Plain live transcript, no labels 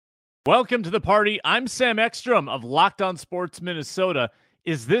Welcome to the party. I'm Sam Ekstrom of Locked On Sports Minnesota.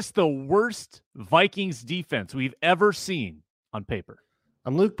 Is this the worst Vikings defense we've ever seen on paper?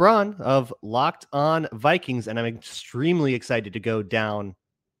 I'm Luke Braun of Locked On Vikings, and I'm extremely excited to go down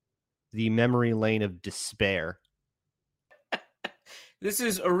the memory lane of despair. This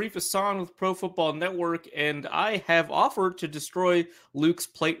is Arif Hassan with Pro Football Network, and I have offered to destroy Luke's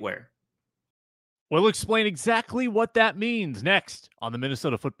plateware. We'll explain exactly what that means next on the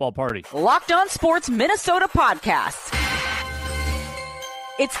Minnesota Football Party. Locked On Sports Minnesota Podcast.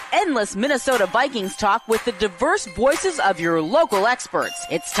 It's endless Minnesota Vikings talk with the diverse voices of your local experts.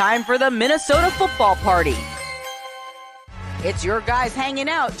 It's time for the Minnesota Football Party. It's your guys hanging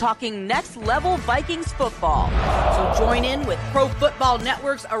out talking next-level Vikings football. So join in with Pro Football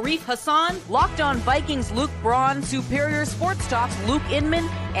Network's Arif Hassan, Locked On Vikings Luke Braun, Superior Sports Talk's Luke Inman,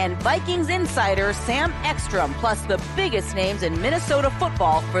 and Vikings insider Sam Ekstrom, plus the biggest names in Minnesota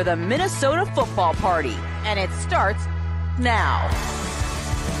football for the Minnesota Football Party. And it starts now.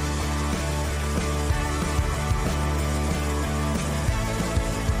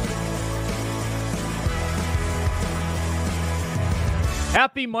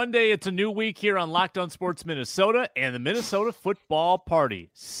 Happy Monday. It's a new week here on Locked On Sports Minnesota and the Minnesota Football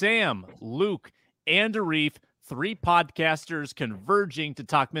Party. Sam, Luke, and Arif, three podcasters converging to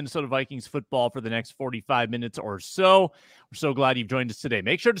talk Minnesota Vikings football for the next 45 minutes or so. We're so glad you've joined us today.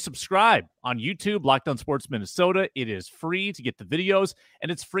 Make sure to subscribe on YouTube, Locked On Sports Minnesota. It is free to get the videos, and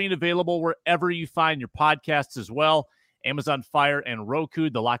it's free and available wherever you find your podcasts as well. Amazon Fire and Roku.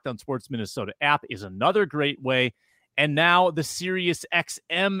 The Locked On Sports Minnesota app is another great way. And now the Sirius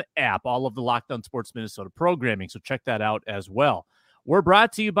XM app, all of the Locked On Sports Minnesota programming. So check that out as well. We're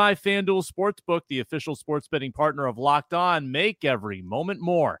brought to you by FanDuel Sportsbook, the official sports betting partner of Locked On. Make every moment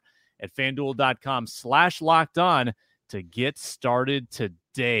more at FanDuel.com/Locked On to get started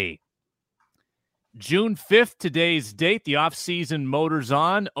today. June 5th, today's date. The offseason motor's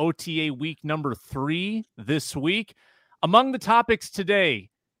on. OTA week number 3 this week. Among the topics today,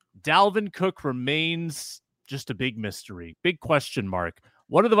 Dalvin Cook remains just a big mystery, big question mark.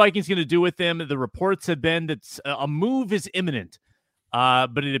 What are the Vikings going to do with him? The reports have been that a move is imminent,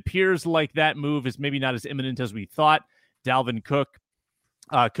 but it appears like that move is maybe not as imminent as we thought. Dalvin Cook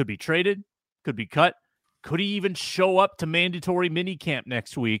could be traded, could be cut. Could he even show up to mandatory minicamp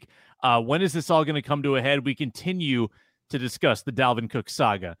next week? When is this all going to come to a head? We continue to discuss the Dalvin Cook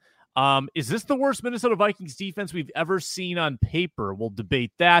saga. Is this the worst Minnesota Vikings defense we've ever seen on paper? We'll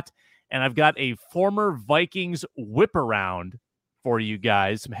debate that. And I've got a former Vikings whip around for you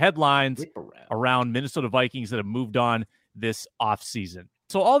guys. Some headlines around Minnesota Vikings that have moved on this offseason.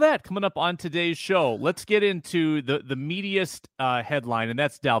 So all that coming up on today's show. Let's get into the meatiest headline, and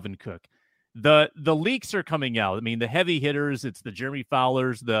that's Dalvin Cook. The leaks are coming out. I mean, the heavy hitters, it's the Jeremy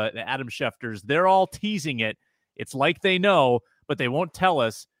Fowlers, the Adam Schefters. They're all teasing it. It's like they know, but they won't tell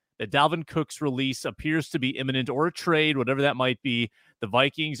us that Dalvin Cook's release appears to be imminent, or a trade, whatever that might be. The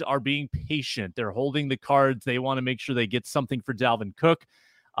Vikings are being patient. They're holding the cards. They want to make sure they get something for Dalvin Cook.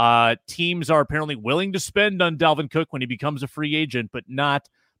 Teams are apparently willing to spend on Dalvin Cook when he becomes a free agent, but not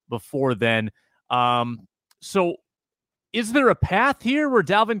before then. So is there a path here where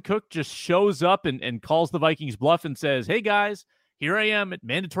Dalvin Cook just shows up and calls the Vikings bluff and says, hey, guys, here I am at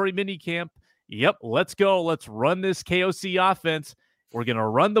mandatory minicamp. Yep, let's go. Let's run this KOC offense. We're going to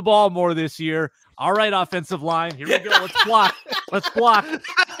run the ball more this year. All right, offensive line. Here we go. Let's block. Let's block.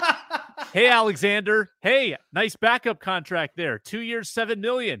 Hey, Alexander. Hey, nice backup contract there. 2 years, $7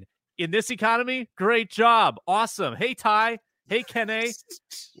 million. In this economy, great job. Awesome. Hey, Ty. Hey, Kene.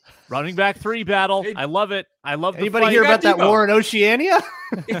 Running back 3 battle. I love it. I love the Anybody fight. hear about that war in Oceania?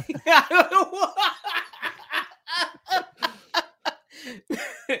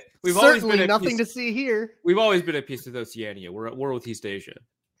 We've Certainly always been nothing to see here. We've always been a piece of Oceania. We're at war with East Asia.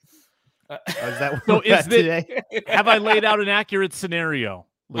 Is that So is today? Have I laid out an accurate scenario?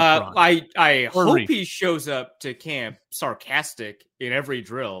 I hope he shows up to camp sarcastic in every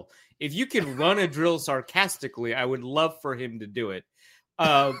drill. If you can run a drill sarcastically, I would love for him to do it.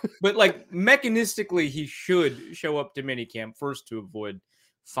 But like mechanistically, he should show up to minicamp first to avoid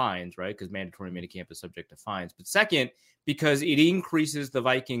fines, right? Because mandatory minicamp is subject to fines. But second, because it increases the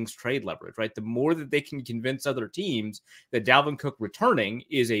Vikings trade leverage, right? The more that they can convince other teams that Dalvin Cook returning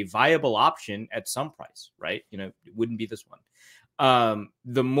is a viable option at some price, right? You know, it wouldn't be this one.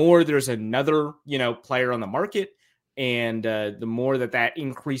 The more there's another, player on the market, and the more that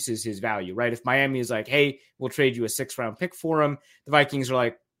increases his value, right? If Miami is like, hey, we'll trade you a 6th-round pick for him, the Vikings are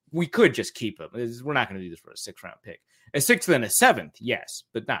like, we could just keep him. We're not going to do this for a 6th-round pick. A 6th and a 7th, yes,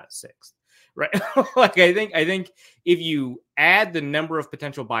 but not a 6th. right? Like I think if you add the number of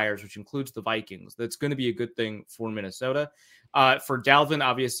potential buyers, which includes the Vikings, that's going to be a good thing for Minnesota. For Dalvin,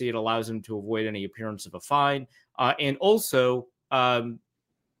 obviously, it allows him to avoid any appearance of a fine, and also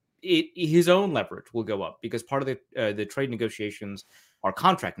his own leverage will go up because part of the trade negotiations are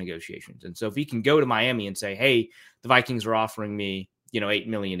contract negotiations, and so if he can go to Miami and say, "Hey, the Vikings are offering me, $8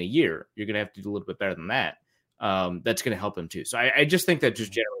 million a year," you're going to have to do a little bit better than that. That's going to help him too. So I just think that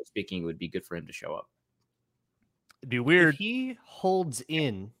just generally speaking, it would be good for him to show up. It'd be weird. If he holds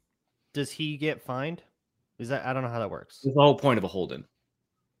in, does he get fined? I don't know how that works. It's the whole point of a hold-in.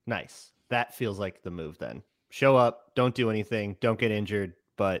 Nice. That feels like the move then. Show up, don't do anything, don't get injured,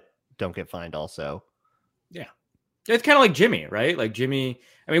 but don't get fined also. Yeah. It's kind of like Jimmy, right? Like Jimmy,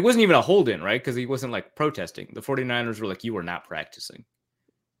 I mean, it wasn't even a hold-in, right? Because he wasn't like protesting. The 49ers were like, you were not practicing.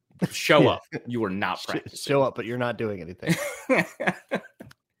 Show up. You were not practicing. Show up, but you're not doing anything.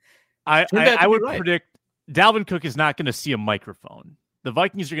 I would predict Dalvin Cook is not going to see a microphone. The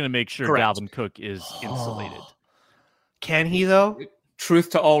Vikings are going to make sure Correct. Dalvin Cook is insulated. Can he, though?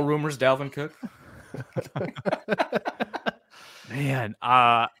 Truth to all rumors, Dalvin Cook. Man,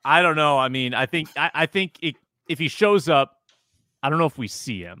 I don't know. I mean, I think if he shows up, I don't know if we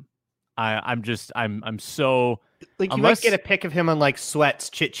see him. I'm so like, you might get a pic of him on like sweats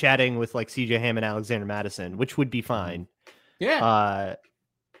chit chatting with like CJ Ham and Alexander Madison, which would be fine. Yeah.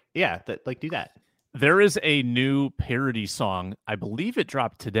 Do that. There is a new parody song. I believe it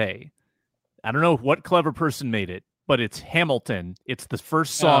dropped today. I don't know what clever person made it, but it's Hamilton. It's the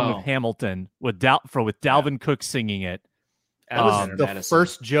first song of Hamilton with Dalvin Cook singing it. That was the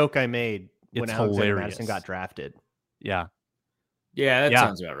first joke I made when Alexander Madison got drafted. Yeah. Yeah, that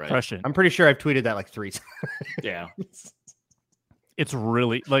sounds about right. Crush it. I'm pretty sure I've tweeted that like 3 times. Yeah. It's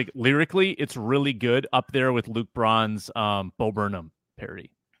really, like, lyrically, it's really good, up there with Luke Braun's Bo Burnham parody.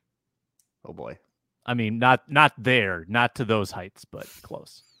 Oh boy. I mean, not there, not to those heights, but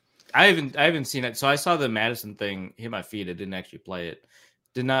close. I haven't seen it. So I saw the Madison thing hit my feed. I didn't actually play it.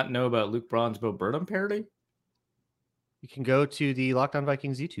 Did not know about Luke Braun's Bo Burnham parody. You can go to the Locked On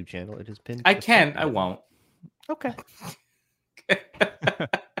Vikings YouTube channel. It has been. I won't. Okay.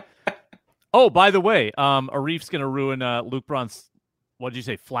 Oh, by the way, Arif's going to ruin Luke Braun's, what did you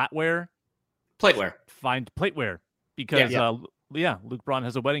say, flatware? Plateware. Find plateware. Because, Luke Braun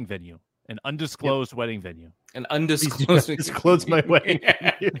has a wedding venue, an undisclosed wedding venue. An undisclosed disclose my wedding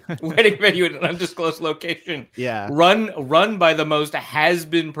venue. Wedding venue at an undisclosed location. Yeah. Run by the most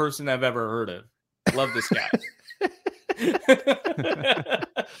has-been person I've ever heard of. Love this guy.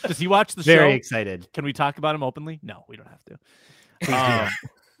 Does he watch the show? Very excited. Can we talk about him openly? No, we don't have to.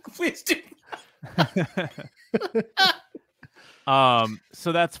 Please do.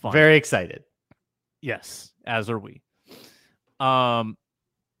 So that's fun. Very excited. Yes, as are we. Dalvin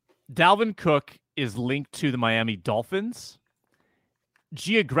Cook is linked to the Miami Dolphins.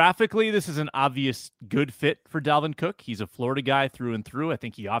 Geographically, this is an obvious good fit for Dalvin Cook. He's a Florida guy through and through. I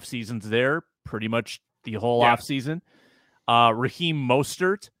think he off-seasons there pretty much the whole off-season. Raheem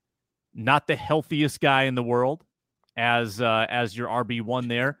Mostert, not the healthiest guy in the world as your RB1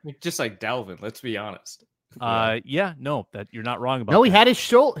 there. Just like Dalvin, let's be honest. That you're not wrong about. No, that. he had his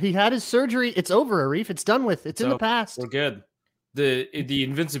shoulder. He had his surgery. It's over, Arif. It's done with. It's in the past. We're good. The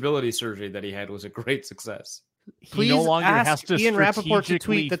invincibility surgery that he had was a great success. He no longer has to Ian Rappaport to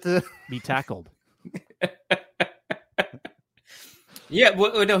tweet that be tackled. Yeah,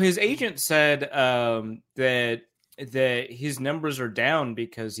 well, no, his agent said that his numbers are down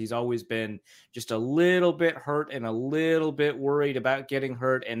because he's always been just a little bit hurt and a little bit worried about getting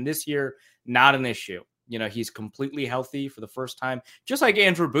hurt. And this year, not an issue. He's completely healthy for the first time, just like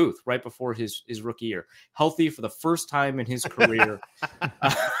Andrew Booth right before his rookie year, healthy for the first time in his career,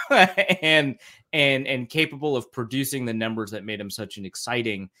 and capable of producing the numbers that made him such an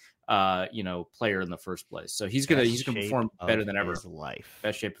exciting, player in the first place. So he's gonna perform better than ever.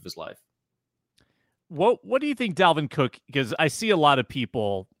 Best shape of his life. What do you think, Dalvin Cook? Because I see a lot of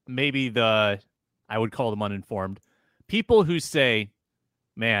people, maybe I would call them uninformed, people who say,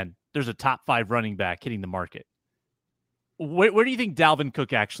 man, there's a top 5 running back hitting the market. Where do you think Dalvin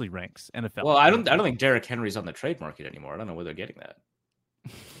Cook actually ranks NFL? Well, I don't think Derrick Henry's on the trade market anymore. I don't know where they're getting that.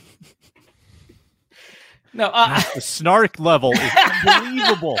 No, the snark level is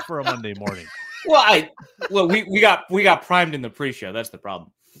unbelievable for a Monday morning. Well, we got primed in the pre-show. That's the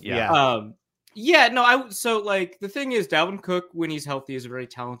problem. Yeah. The thing is, Dalvin Cook, when he's healthy, is a very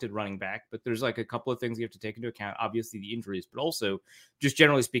talented running back, but there's like a couple of things you have to take into account. Obviously the injuries, but also just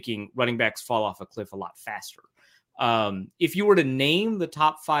generally speaking, running backs fall off a cliff a lot faster. If you were to name the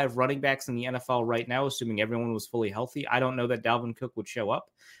top 5 running backs in the NFL right now, assuming everyone was fully healthy, I don't know that Dalvin Cook would show up.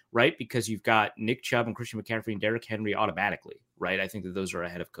 right? Because you've got Nick Chubb and Christian McCaffrey and Derrick Henry automatically, right? I think that those are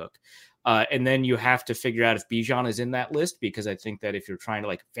ahead of Cook. And then you have to figure out if Bijan is in that list, because I think that if you're trying to,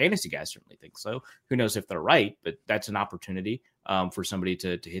 like, fantasy guys certainly think so. Who knows if they're right, but that's an opportunity for somebody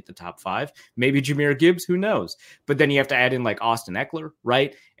to hit the top 5. Maybe Jahmyr Gibbs, who knows? But then you have to add in like Austin Eckler,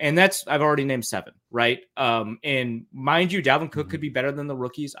 right? And I've already named 7, right? And mind you, Dalvin Cook could be better than the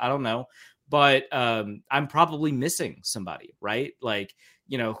rookies. I don't know. But I'm probably missing somebody, right? Like,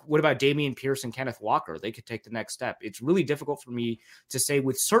 what about Dameon Pierce and Kenneth Walker? They could take the next step. It's really difficult for me to say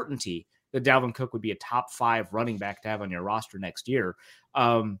with certainty that Dalvin Cook would be a top 5 running back to have on your roster next year.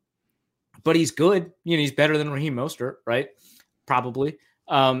 But he's good. He's better than Raheem Mostert, right? Probably.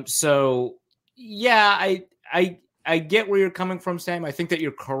 So yeah, I get where you're coming from, Sam. I think that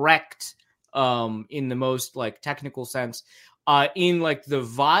you're correct in the most like technical sense. In like the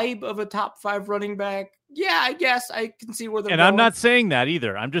vibe of a top 5 running back, yeah, I guess I can see where they're going. I'm not saying that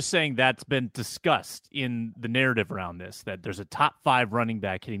either. I'm just saying that's been discussed in the narrative around this, that there's a top 5 running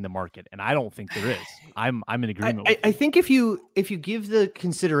back hitting the market, and I don't think there is. I'm in agreement with you. I think if you give the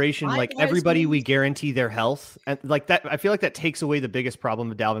consideration, like everybody, we guarantee their health, and like that, I feel like that takes away the biggest problem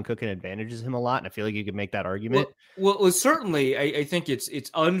with Dalvin Cook and advantages him a lot, and I feel like you could make that argument. Well, certainly, I think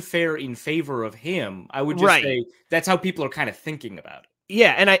it's unfair in favor of him. I would just say that's how people are kind of thinking about it.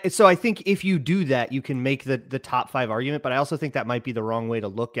 Yeah, and I think if you do that, you can make the top 5 argument, but I also think that might be the wrong way to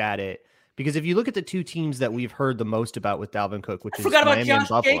look at it, because if you look at the 2 teams that we've heard the most about with Dalvin Cook, which is Miami and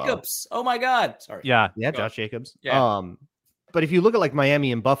Buffalo. Jacobs. Oh my God. Sorry. Yeah, Josh Jacobs. Yeah. But if you look at like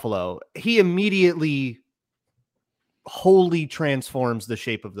Miami and Buffalo, he immediately wholly transforms the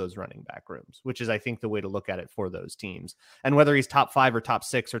shape of those running back rooms, which is, I think, the way to look at it for those teams. And whether he's top 5 or top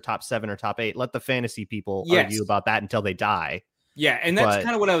 6 or top 7 or top 8, let the fantasy people argue about that until they die. Yeah, and that's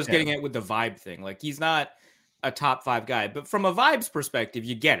kind of what I was getting at with the vibe thing. Like, he's not a top 5 guy, but from a vibes perspective,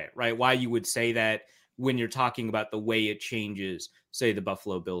 you get it, right? Why you would say that when you're talking about the way it changes, say, the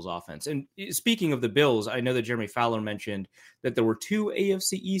Buffalo Bills offense. And speaking of the Bills, I know that Jeremy Fowler mentioned that there were 2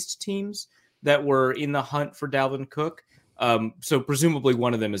 AFC East teams that were in the hunt for Dalvin Cook. So presumably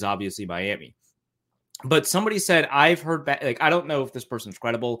one of them is obviously Miami. But somebody said, I've heard back, like, I don't know if this person's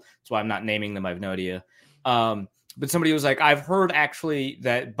credible, that's why I'm not naming them. I have no idea. But somebody was like, I've heard actually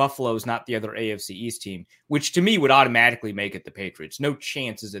that Buffalo is not the other AFC East team, which to me would automatically make it the Patriots. No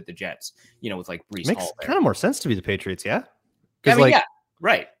chances at the Jets, with like Breece Hall. Makes kind of more sense to be the Patriots, yeah? I mean, yeah,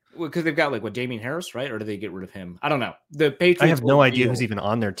 right. Because they've got like Damian Harris, right? Or do they get rid of him? I don't know. The Patriots. I have no idea who's even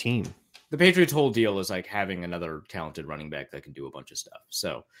on their team. The Patriots' whole deal is like having another talented running back that can do a bunch of stuff.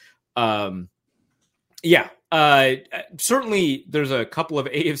 So, certainly there's a couple of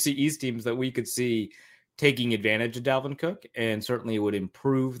AFC East teams that we could see taking advantage of Dalvin Cook, and certainly it would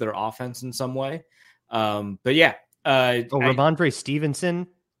improve their offense in some way. But yeah. Ramondre Stevenson.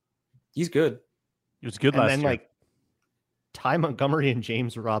 He's good. He was good last year. And then like Ty Montgomery and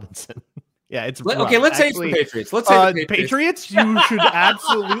James Robinson. Yeah, it's rough. Okay. Let's say it's the Patriots. Let's say the Patriots. You should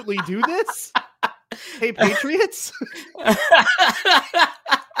absolutely do this. Hey, Patriots.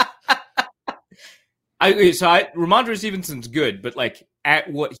 Ramondre Stevenson's good, but like at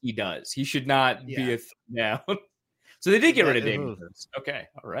what he does, he should not be a down. So they did get rid of David. Okay,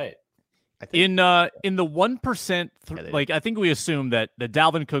 all right. In the 1%, like I think we assume that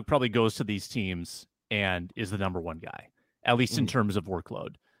Dalvin Cook probably goes to these teams and is the number 1 guy, at least in terms of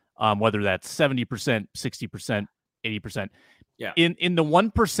workload. Whether that's 70%, 60%, 80%. Yeah. In the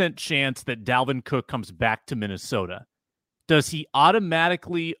 1% chance that Dalvin Cook comes back to Minnesota, does he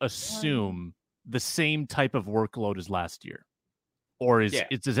automatically assume the same type of workload as last year? Or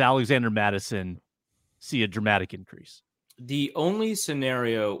does Alexander Mattison see a dramatic increase? The only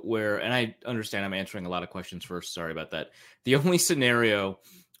scenario where, and I understand I'm answering a lot of questions first, sorry about that. The only scenario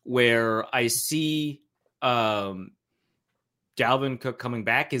where I see Dalvin Cook coming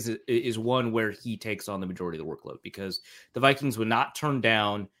back is one where he takes on the majority of the workload, because the Vikings would not turn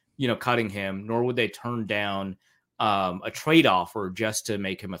down, cutting him, nor would they turn down a trade offer just to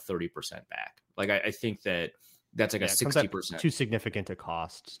make him a 30% back. Like, I think that's like a 60%. Too significant a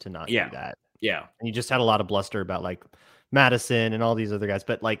cost to not do that. Yeah. And you just had a lot of bluster about like Madison and all these other guys,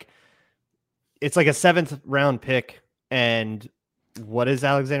 but like, it's like a 7th round pick, and what is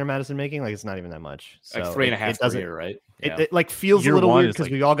Alexander Madison making? Like, it's not even that much. So like 3.5 per year, right? Yeah. It like feels year a little weird because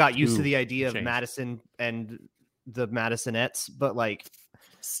like we all got used to the idea of Madison and the Madisonettes, but like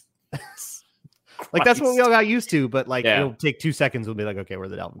that's what we all got used to. But like, it'll take 2 seconds. We'll be like, okay, we're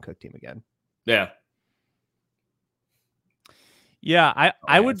the Dalvin Cook team again. Yeah. Yeah.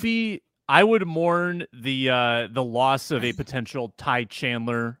 I would be I would mourn the loss of a potential Ty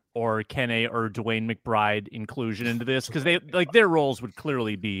Chandler or Kenny or Dwayne McBride inclusion into this, because they their roles would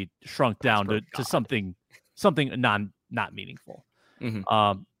clearly be shrunk down to something not meaningful.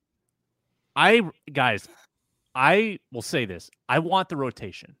 Mm-hmm. I will say this. I want the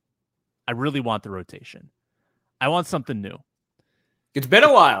rotation. I really want the rotation. I want something new. It's been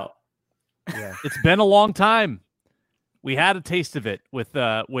a while. Yeah. It's been a long time. We had a taste of it with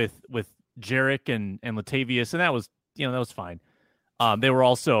Jarek and Latavius, and that was fine. They were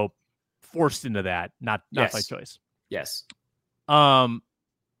also forced into that, not by choice. Yes. Don't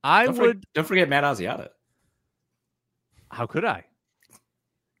forget Matt Asiata. How could I?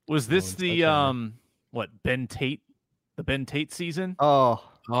 Was this Ben Tate? The Ben Tate season?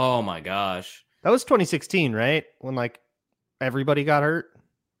 Oh my gosh. That was 2016, right? When everybody got hurt.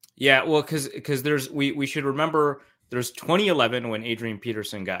 Yeah, well, because we should remember there's 2011 when Adrian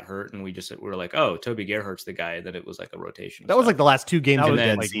Peterson got hurt, and we were like, oh, Toby Gerhardt's the guy. That it was like a rotation. That was the last two games of the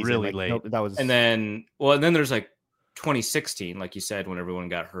dead season. Really late. Nope, that was, and then there's 2016, like you said, when everyone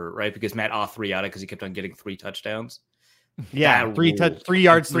got hurt, right? Because Matt Othriata, because he kept on getting 3 touchdowns. Yeah, 3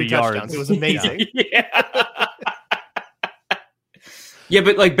 yards, 3 touchdowns. It was amazing. Yeah,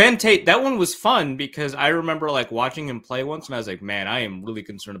 but Ben Tate, that one was fun because I remember watching him play once, and I was like, man, I am really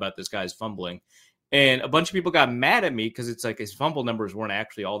concerned about this guy's fumbling. And a bunch of people got mad at me because it's his fumble numbers weren't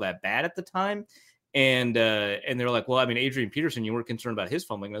actually all that bad at the time. And they're like, well, I mean, Adrian Peterson, you weren't concerned about his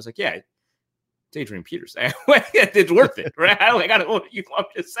fumbling. And I was like, yeah, it's Adrian Peterson. It's worth it, right? I don't know what you want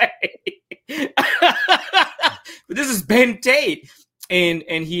to say. But this is Ben Tate. And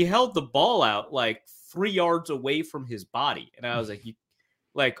he held the ball out 3 yards away from his body. And I was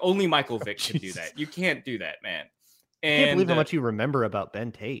like, only Michael Vick can do that. You can't do that, man. And, I can't believe how much you remember about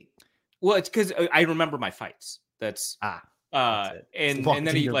Ben Tate. Well, it's because I remember my fights. That's and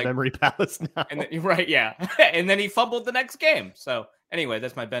then he memory palace now. And then, right, yeah. And then he fumbled the next game. So anyway,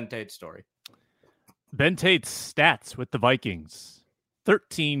 that's my Ben Tate story. Ben Tate's stats with the Vikings: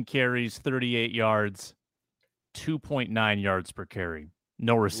 13 carries, 38 yards, 2.9 yards per carry,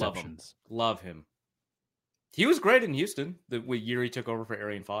 no receptions. Love him. He was great in Houston the year he took over for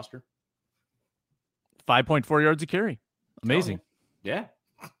Arian Foster. 5.4 yards a carry. Amazing. Oh, yeah.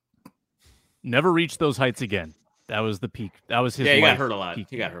 Never reached those heights again. That was the peak. That was his. Yeah, he life got hurt a lot. peak.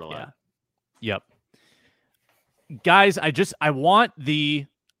 He got hurt a lot. Yeah. Yep. Guys, I want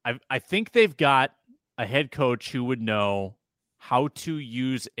I think they've got a head coach who would know how to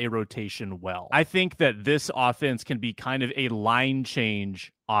use a rotation well. I think that this offense can be kind of a line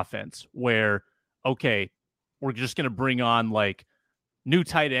change offense where, okay, we're just going to bring on new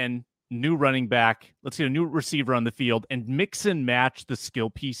tight end, new running back. Let's get a new receiver on the field and mix and match the skill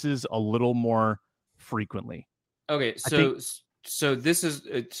pieces a little more frequently. Okay, so this is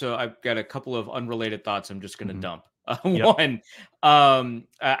so I've got a couple of unrelated thoughts I'm just going to dump. One,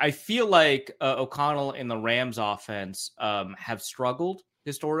 I feel like O'Connell and the Rams offense have struggled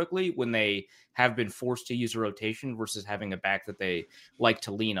historically when they have been forced to use a rotation versus having a back that they like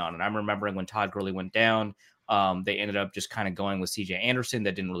to lean on. And I'm remembering when Todd Gurley went down, they ended up just kind of going with CJ Anderson.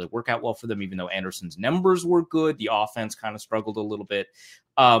 That didn't really work out well for them, even though Anderson's numbers were good. The offense kind of struggled a little bit.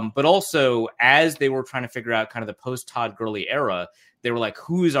 But also, as they were trying to figure out kind of the post-Todd Gurley era, they were like,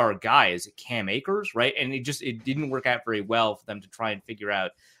 who's our guy? Is it Cam Akers, right? And it didn't work out very well for them to try and figure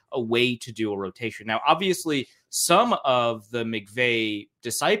out a way to do a rotation. Now, obviously, some of the McVay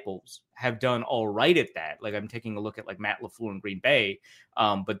disciples have done all right at that. I'm taking a look at Matt LaFleur in Green Bay,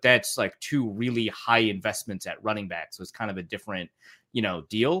 but that's 2 really high investments at running back. So it's kind of a different,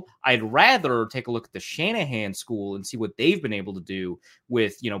 deal. I'd rather take a look at the Shanahan school and see what they've been able to do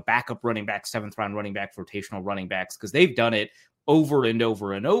with, backup running backs, 7th round running backs, rotational running backs, because they've done it over and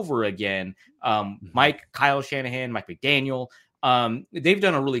over and over again. Kyle Shanahan, Mike McDaniel, they've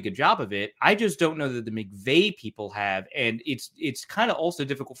done a really good job of it. I just don't know that the McVay people have. And it's kind of also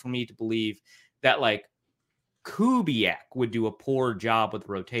difficult for me to believe that Kubiak would do a poor job with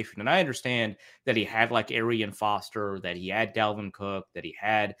rotation. And I understand that he had Arian Foster, that he had Dalvin Cook, that he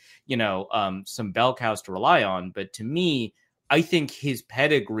had, some bell cows to rely on. But to me, I think his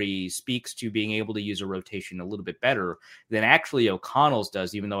pedigree speaks to being able to use a rotation a little bit better than actually O'Connell's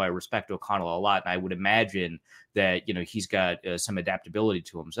does, even though I respect O'Connell a lot. And I would imagine that, he's got some adaptability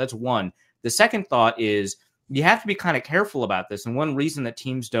to him. So that's one. The second thought is you have to be kind of careful about this. And one reason that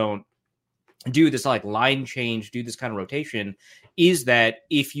teams don't do this like line change, do this kind of rotation, is that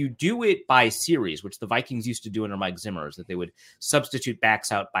if you do it by series, which the Vikings used to do under Mike Zimmer, is that they would substitute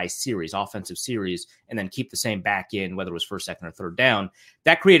backs out by series, offensive series, and then keep the same back in, whether it was first, second, or third down.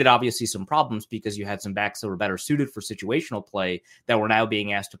 That created obviously some problems because you had some backs that were better suited for situational play that were now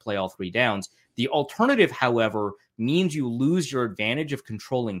being asked to play all three downs. The alternative, however, means you lose your advantage of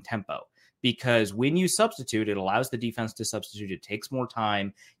controlling tempo. Because when you substitute, it allows the defense to substitute. It takes more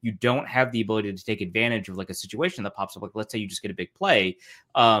time. You don't have the ability to take advantage of like a situation that pops up. Like, let's say you just get a big play.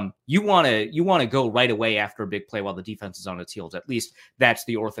 You want to go right away after a big play while the defense is on its heels. At least that's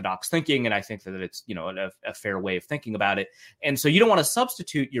the orthodox thinking. And I think that it's, a fair way of thinking about it. And so you don't want to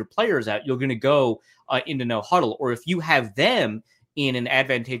substitute your players out. You're going to go into no huddle. Or if you have them in an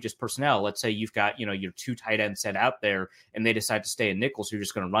advantageous personnel, let's say you've got, your two tight ends set out there and they decide to stay in nickel, so you're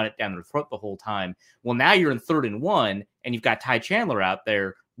just going to run it down their throat the whole time. Well, now you're in 3rd and 1 and you've got Ty Chandler out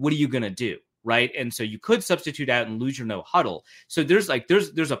there. What are you going to do? Right. And so you could substitute out and lose your no huddle. So there's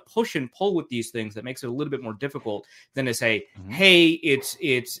a push and pull with these things that makes it a little bit more difficult than to say, hey, it's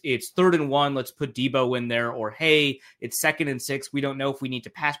 3rd and 1. Let's put Debo in there. Or, hey, it's 2nd and 6. We don't know if we need to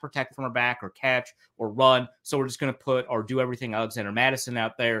pass protect from our back or catch or run. So we're just going to put or do everything Alexander Madison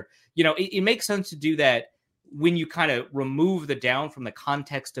out there. It makes sense to do that when you kind of remove the down from the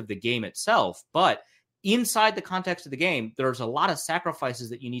context of the game itself. But inside the context of the game, there's a lot of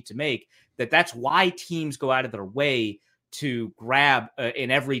sacrifices that you need to make. That's why teams go out of their way to grab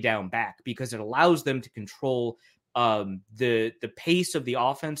an every down back, because it allows them to control the pace of the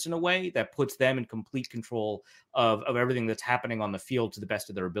offense in a way that puts them in complete control of everything that's happening on the field to the best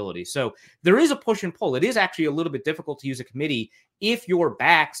of their ability. So there is a push and pull. It is actually a little bit difficult to use a committee if your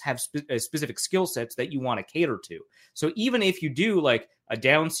backs have specific skill sets that you want to cater to. So even if you do like a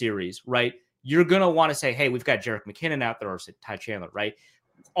down series, right, you're going to want to say, hey, we've got Jerick McKinnon out there or Ty Chandler, right?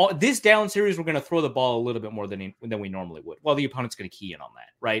 This down series, we're going to throw the ball a little bit more than we normally would. Well, the opponent's going to key in on that,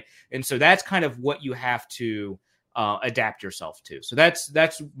 right? And so that's kind of what you have to adapt yourself to. So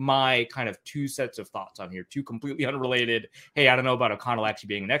that's my kind of 2 sets of thoughts on here, 2 completely unrelated. Hey, I don't know about O'Connell actually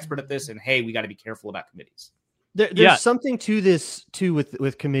being an expert at this, and hey, we got to be careful about committees. There's something to this too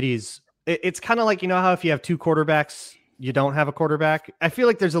with committees. It's kind of like, how if you have 2 quarterbacks, you don't have a quarterback. I feel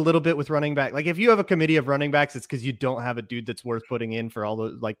like there's a little bit with running back. Like if you have a committee of running backs, it's because you don't have a dude that's worth putting in for all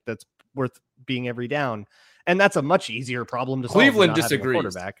those, like that's worth being every down. And that's a much easier problem to solve. Cleveland disagrees.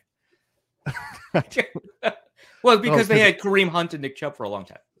 Quarterback. Well, because they had Kareem Hunt and Nick Chubb for a long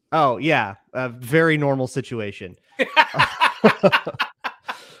time. Oh yeah. A very normal situation.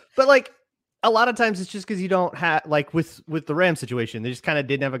 But like, a lot of times it's just because you don't have, like with the Rams situation, they just kind of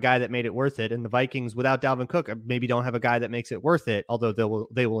didn't have a guy that made it worth it. And the Vikings without Dalvin Cook maybe don't have a guy that makes it worth it. Although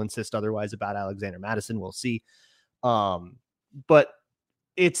they will insist otherwise about Alexander Madison. We'll see. But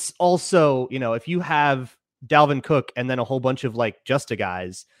it's also, if you have Dalvin Cook and then a whole bunch of like Justa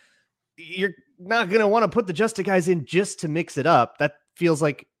guys, you're not going to want to put the Justa guys in just to mix it up. That feels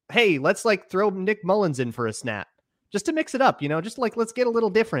like, hey, let's like throw Nick Mullins in for a snap just to mix it up, just like, let's get a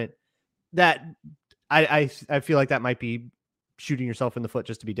little different. That I feel like that might be shooting yourself in the foot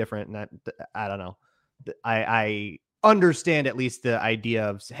just to be different. And that, I don't know. I understand at least the idea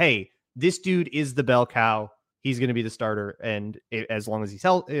of, hey, this dude is the bell cow. He's going to be the starter. And as long as he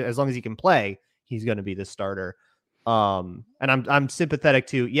can play, he's going to be the starter. And I'm sympathetic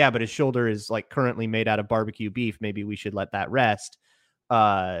to, but his shoulder is like currently made out of barbecue beef. Maybe we should let that rest.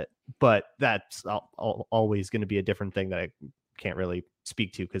 But that's always going to be a different thing that I can't really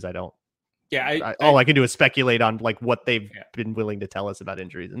speak to because I don't. Yeah, all I can do is speculate on like what they've been willing to tell us about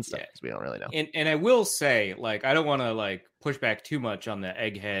injuries and stuff because we don't really know. And I will say, like, I don't want to like push back too much on the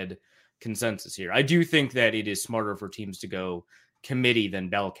egghead consensus here. I do think that it is smarter for teams to go committee than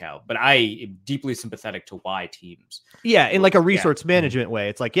bell cow, but I am deeply sympathetic to why teams. Yeah, in like a resource management way.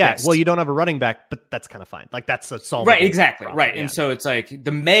 It's like, well, you don't have a running back, but that's kind of fine. Like that's a solvable right, exactly, problem. right. Yeah. And so it's like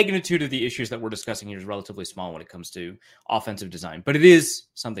the magnitude of the issues that we're discussing here is relatively small when it comes to offensive design, but it is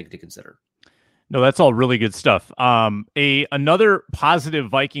something to consider. No, that's all really good stuff. Another positive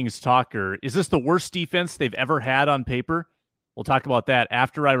Vikings talker. Is this the worst defense they've ever had on paper? We'll talk about that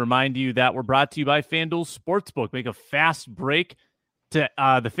after I remind you that we're brought to you by FanDuel Sportsbook. Make a fast break to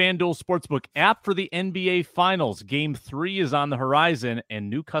the FanDuel Sportsbook app for the NBA Finals. Game 3 is on the horizon, and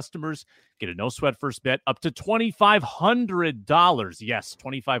new customers get a no-sweat first bet up to $2,500. Yes,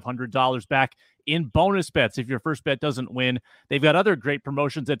 $2,500 back in bonus bets if your first bet doesn't win. They've got other great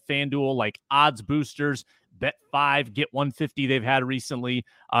promotions at FanDuel like odds boosters, bet 5, get 150 they've had recently.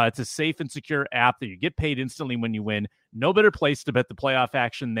 It's a safe and secure app that you get paid instantly when you win. No better place to bet the playoff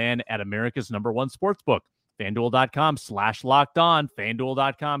action than at America's #1 sportsbook. FanDuel.com/locked-on.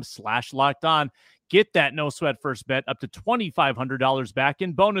 FanDuel.com/locked-on. Get that no sweat first bet up to $2,500 back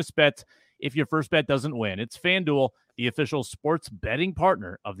in bonus bets if your first bet doesn't win. It's FanDuel, the official sports betting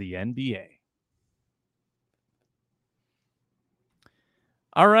partner of the NBA.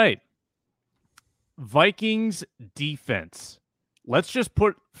 All right. Vikings defense. Let's just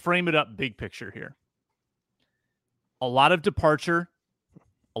frame it up big picture here. A lot of departure,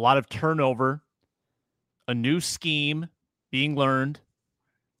 a lot of turnover, a new scheme being learned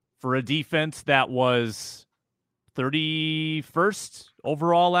for a defense that was 31st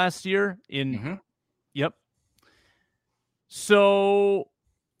overall last year Yep. So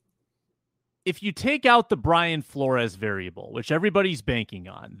if you take out the Brian Flores variable, which everybody's banking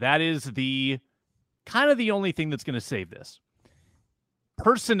on, that is the kind of the only thing that's going to save this.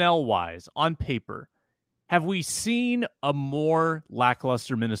 Personnel-wise, on paper, have we seen a more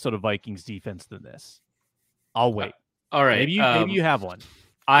lackluster Minnesota Vikings defense than this? I'll wait. All right. Maybe you have one.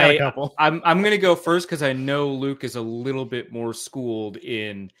 I'm going to go first because I know Luke is a little bit more schooled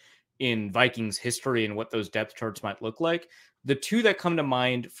in Vikings history and what those depth charts might look like. The two that come to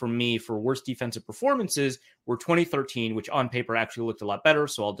mind for me for worst defensive performances were 2013, which on paper actually looked a lot better.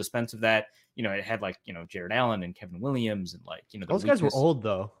 So I'll dispense of that. You know, it had Jared Allen and Kevin Williams and those guys were old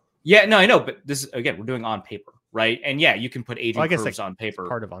though. Yeah, no, I know, but this is again, we're doing on paper, right? And yeah, you can put aging curves on paper.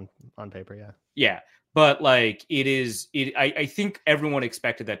 Part of on paper, yeah. Yeah. But I think everyone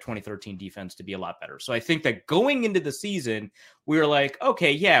expected that 2013 defense to be a lot better. So I think that going into the season, we were like,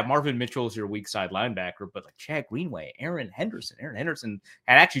 okay, yeah, Marvin Mitchell is your weak side linebacker, but Chad Greenway, Aaron Henderson had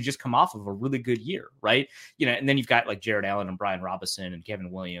actually just come off of a really good year, right? And then you've got Jared Allen and Brian Robinson and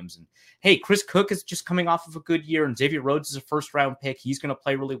Kevin Williams. And hey, Chris Cook is just coming off of a good year, and Xavier Rhodes is a first-round pick. He's going to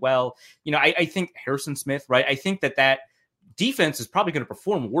play really well. I think Harrison Smith, right? I think that defense is probably going to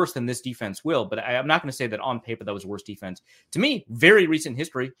perform worse than this defense will, but I'm not going to say that on paper that was worse defense. To me, very recent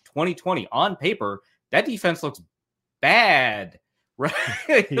history, 2020, on paper, that defense looks bad, right?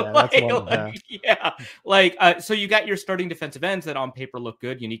 So you got your starting defensive ends that on paper look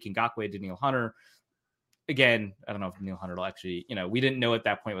good. Unique Ngakoue, Daniil Hunter. Again, I don't know if Daniil Hunter will actually, we didn't know at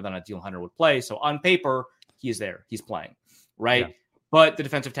that point whether or not Daniil Hunter would play. So on paper, he is there. He's playing, right? Yeah. But the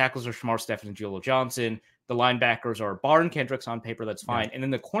defensive tackles are Shamar Stephen and Jolo Johnson. The linebackers are Barr and Kendricks on paper. That's fine. Yeah. And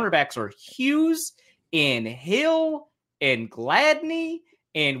then the cornerbacks are Hughes and Hill and Gladney.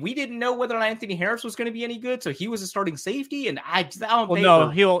 And we didn't know whether or not Anthony Harris was going to be any good. So he was a starting safety. And Harris on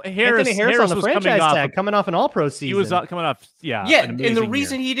the franchise tag coming off an all-pro season. He was coming off, Yeah. And the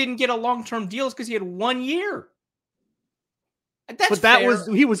reason he didn't get a long-term deal is because he had 1 year.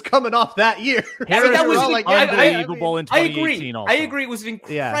 He was coming off that year. That was unbelievable in 2018. I agree. It was an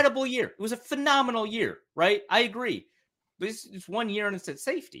incredible year. It was a phenomenal year, right? I agree. But it's 1 year and it's at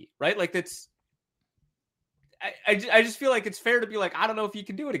safety, right? That's. I just feel like it's fair to be I don't know if you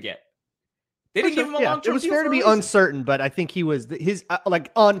can do it again. They didn't give him a long-term deal. It was fair to be uncertain, but I think he was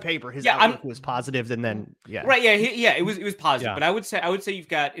on paper his outlook was positive, and then right, it was positive. Yeah. But I would say you've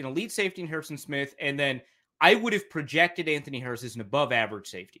got an elite safety in Harrison Smith, and then I would have projected Anthony Harris as an above average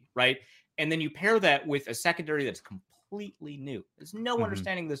safety, right? And then you pair that with a secondary that's completely new. There's no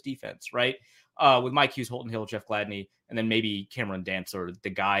understanding this defense, right? With Mike Hughes, Holton Hill, Jeff Gladney, and then maybe Cameron Dantzler, the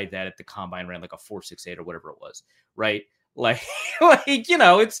guy that at the combine ran a 4.68 or whatever it was, right?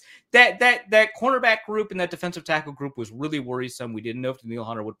 It's that cornerback group and that defensive tackle group was really worrisome. We didn't know if Daniil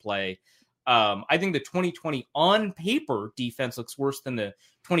Hunter would play. I think the 2020 on paper defense looks worse than the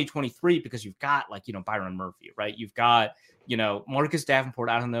 2023 because you've got Byron Murphy, right? You've got, Marcus Davenport.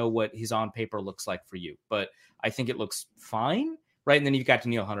 I don't know what his on paper looks like for you, but I think it looks fine. Right. And then you've got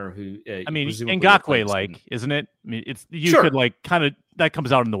Daniil Hunter who, Ngakoue isn't it? I mean, could kind of that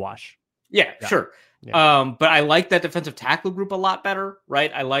comes out in the wash. Yeah. Sure. Yeah. But I like that defensive tackle group a lot better,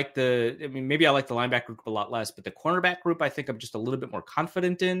 right? Maybe I like the linebacker group a lot less, but the cornerback group, I think I'm just a little bit more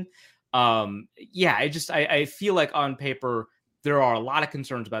confident in. I feel like on paper, there are a lot of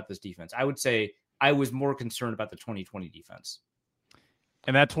concerns about this defense. I would say I was more concerned about the 2020 defense.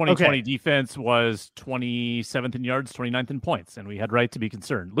 And that 2020 defense was 27th in yards, 29th in points, and we had right to be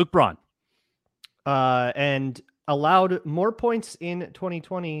concerned. Luke Braun. And allowed more points in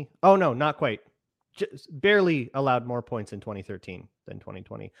 2020. Oh, no, not quite. Just barely allowed more points in 2013 than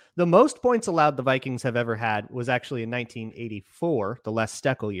 2020. The most points allowed the Vikings have ever had was actually in 1984, the Les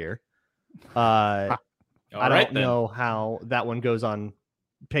Steckel year. I don't know how that one goes on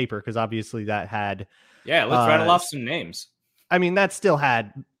paper because obviously that had. Yeah, let's rattle off some names. I mean, that still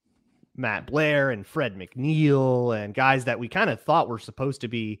had Matt Blair and Fred McNeil and guys that we kind of thought were supposed to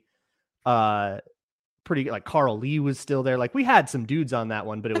be pretty like Carl Lee was still there. Like we had some dudes on that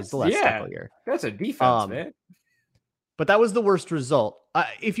one, but it was the last tackle year. That's a defense, man. But that was the worst result.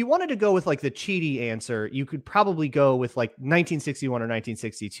 If you wanted to go with like the cheaty answer, you could probably go with like 1961 or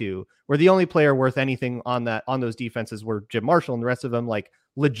 1962, where the only player worth anything on those defenses were Jim Marshall, and the rest of them like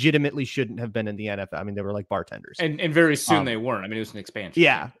legitimately shouldn't have been in the NFL. I mean, they were like bartenders, and very soon they weren't. I mean, it was an expansion.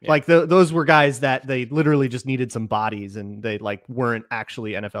 Yeah. Like those were guys that they literally just needed some bodies, and they like weren't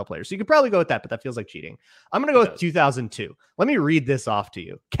actually NFL players. So you could probably go with that, but that feels like cheating. I'm gonna go with 2002. Let me read this off to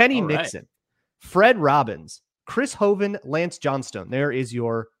you. Kenny Mixon, Fred Robbins, Chris Hovan, Lance Johnstone. There is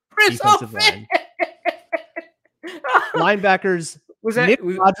your defensive line. Linebackers. Nick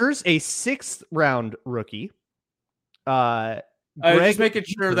Rogers, a 6th round rookie. Just making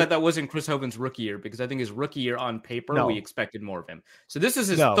sure that wasn't Chris Hogan's rookie year, because I think his rookie year on paper, we expected more of him. So this is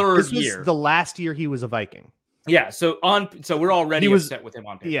his third year. Was the last year he was a Viking. Yeah. So we're already upset with him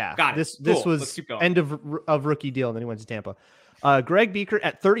on paper. Yeah. Got it. This was end of rookie deal, and then he went to Tampa. Greg Beaker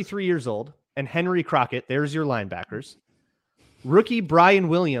at 33 years old, and Henry Crockett. There's your linebackers. Rookie Brian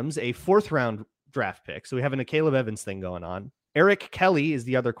Williams, a 4th round draft pick. So we have a Caleb Evans thing going on. Eric Kelly is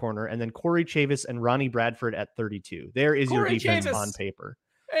the other corner, and then Corey Chavis and Ronnie Bradford at 32. There is your defense on paper.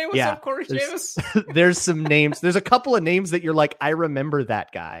 Hey, what's up, Corey Chavis? There's some names. There's a couple of names that you're like, I remember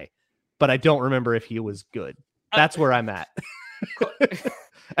that guy, but I don't remember if he was good. That's where I'm at.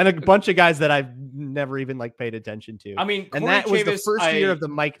 And a bunch of guys that I've never even like paid attention to. I mean, and that was the first year of the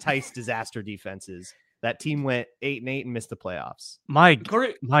Mike Tice disaster defenses. That team went 8-8 and missed the playoffs. My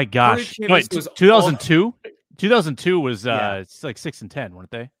gosh. Wait, 2002? 2002 was it's like 6-10,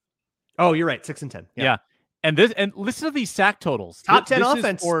 weren't they? Oh, you're right, 6-10. Yeah. And listen to these sack totals. Top 10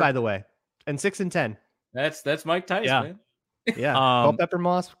 offense, by the way, and 6-10. That's Mike Tice, man. Yeah. Call Pepper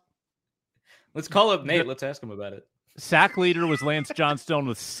Moss. Let's call up Nate. Let's ask him about it. Sack leader was Lance Johnstone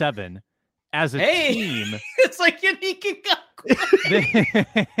with 7. As a team, it's like unique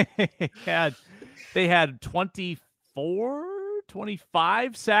and they had 24,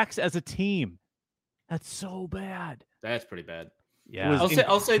 25 sacks as a team. That's so bad. That's pretty bad. Yeah.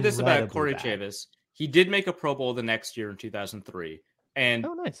 I'll say this about Corey Chavis. He did make a Pro Bowl the next year in 2003. And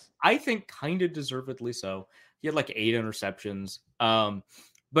nice. I think kind of deservedly so. He had like 8 interceptions.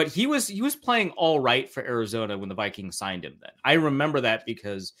 But he was playing all right for Arizona when the Vikings signed him then. I remember that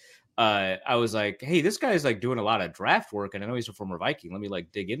because I was like, hey, this guy's like doing a lot of draft work, and I know he's a former Viking. Let me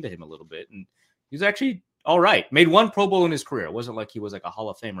like dig into him a little bit. And he was actually all right. Made 1 Pro Bowl in his career. It wasn't like he was like a Hall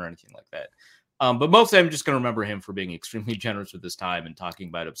of Famer or anything like that. But mostly I'm just going to remember him for being extremely generous with his time and talking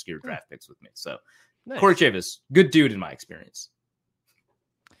about obscure draft picks with me. So nice. Corey Chavis, good dude in my experience.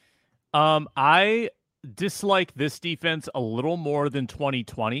 I dislike this defense a little more than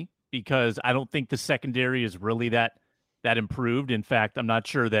 2020 because I don't think the secondary is really that improved. In fact, I'm not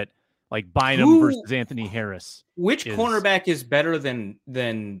sure that like Bynum versus Anthony Harris. Which cornerback is better than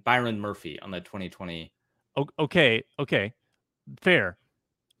Byron Murphy on the 2020? Okay. Fair.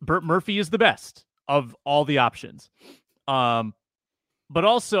 Burt Murphy is the best of all the options. But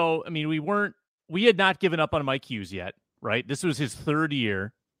also, I mean, we had not given up on Mike Hughes yet, right? This was his 3rd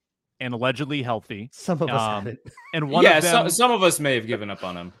year and allegedly healthy. Some of us haven't. And one of them, some of us may have given up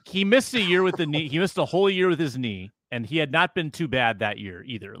on him. He missed a year with the knee. He missed a whole year with his knee, and he had not been too bad that year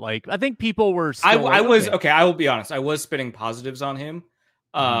either. Like, I think people were still I will be honest. I was spitting positives on him.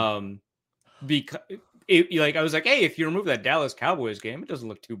 Because I was like, hey, if you remove that Dallas Cowboys game, it doesn't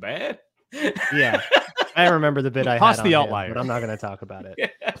look too bad. Yeah. I remember the bit I had on the outlier, but I'm not going to talk about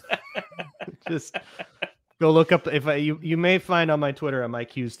it. Just go look up you may find on my Twitter a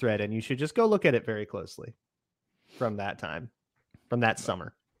Mike Hughes thread, and you should just go look at it very closely from that time, from that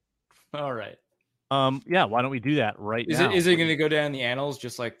summer. All right. Yeah, why don't we do that right now? Is it going to go down the annals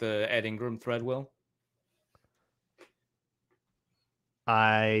just like the Ed Ingram thread will?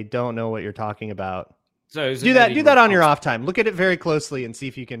 I don't know what you're talking about. So do that on your off time. Look at it very closely and see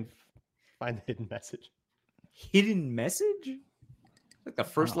if you can find the hidden message. Hidden message? Like the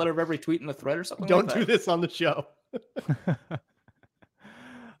first letter of every tweet in the thread or something. Don't do this on the show.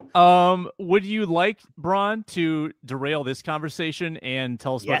 Would you like Braun to derail this conversation and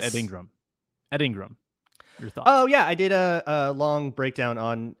tell us about Ed Ingram? Ed Ingram, your thoughts? Oh yeah, I did a long breakdown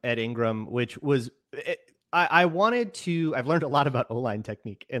on Ed Ingram, which was I wanted to. I've learned a lot about O-line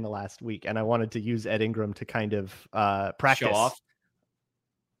technique in the last week, and I wanted to use Ed Ingram to kind of practice. Show off.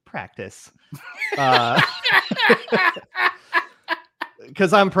 Practice.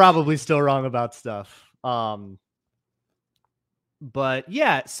 Because I'm probably still wrong about stuff. But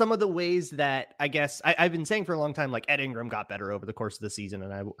yeah, some of the ways that I guess I've been saying for a long time, like Ed Ingram got better over the course of the season,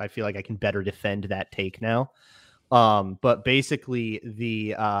 and I feel like I can better defend that take now. But basically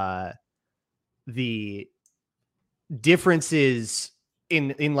the differences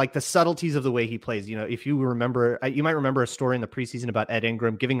in like the subtleties of the way he plays. You know, if you remember, you might remember a story in the preseason about Ed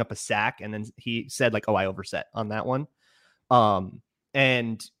Ingram giving up a sack, and then he said like, "Oh, I overset on that one."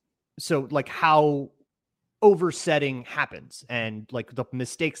 And so like how oversetting happens, and like the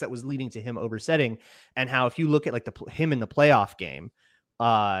mistakes that was leading to him oversetting, and how if you look at like him in the playoff game,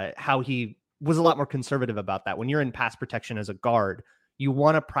 how he was a lot more conservative about that. When you're in pass protection as a guard, you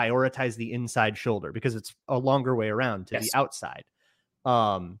want to prioritize the inside shoulder because it's a longer way around to the outside.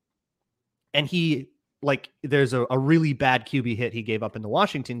 And he, like, there's a really bad QB hit he gave up in the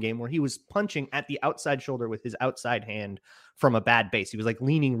Washington game where he was punching at the outside shoulder with his outside hand from a bad base. He was like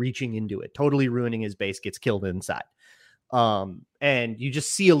leaning, reaching into it, totally ruining his base, gets killed inside. And you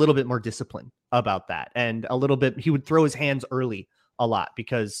just see a little bit more discipline about that. And a little bit, he would throw his hands early a lot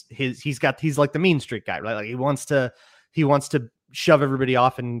because he's like the mean streak guy, right? Like he wants to shove everybody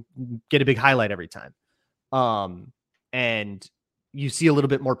off and get a big highlight every time. And you see a little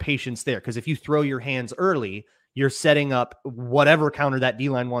bit more patience there, because if you throw your hands early, you're setting up whatever counter that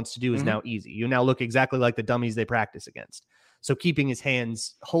D-line wants to do is now easy. You now look exactly like the dummies they practice against. So keeping his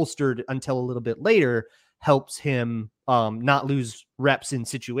hands holstered until a little bit later helps him not lose reps in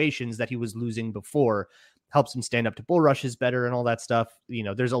situations that he was losing before, helps him stand up to bull rushes better and all that stuff. You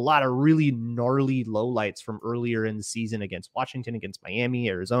know, there's a lot of really gnarly lowlights from earlier in the season against Washington, against Miami,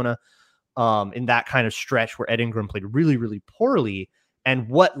 Arizona, in that kind of stretch where Ed Ingram played really, really poorly. And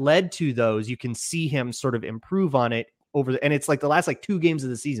what led to those, you can see him sort of improve on it and it's like the last like 2 games of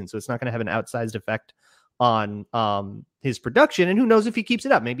the season. So it's not going to have an outsized effect on his production. And who knows if he keeps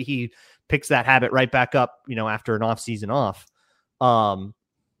it up, maybe he picks that habit right back up, you know, after an off season off. But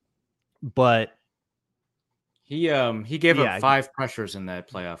he gave up 5 pressures in that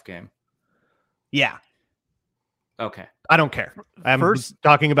playoff game. Yeah. Okay. I don't care. I'm first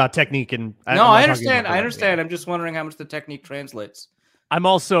talking about technique, and I understand. I'm just wondering how much the technique translates. I'm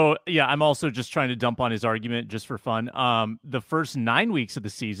also just trying to dump on his argument just for fun. The first 9 weeks of the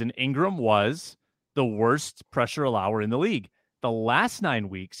season, Ingram was the worst pressure allower in the league. The last 9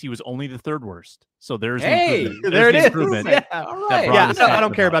 weeks, he was only the 3rd worst. So there's improvement. There it is. Improvement. Yeah. All right. Yeah. I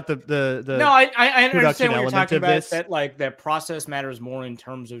don't care about the No, I understand what you're talking about. That like that process matters more in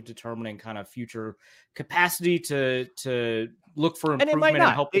terms of determining kind of future capacity to look for improvement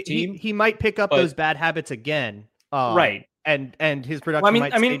and help the team. He might pick up those bad habits again. Right. And his production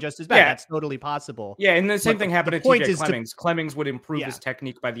might stay just as bad. Yeah. That's totally possible. Yeah, and the same thing happened to TJ Clemmings. Clemmings would improve his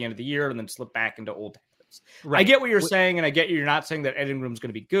technique by the end of the year and then slip back into old habits. Right. I get what you're saying, and I get you're not saying that Ed Ingram's going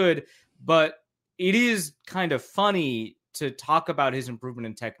to be good, but it is kind of funny to talk about his improvement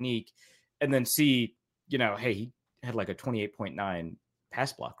in technique and then see, you know, hey, he had like a 28.9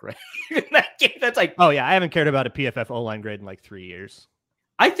 pass block, right? That's like, oh yeah, I haven't cared about a PFF O-line grade in like 3 years.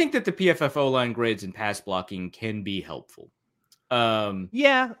 I think that the PFF O-line grades in pass blocking can be helpful.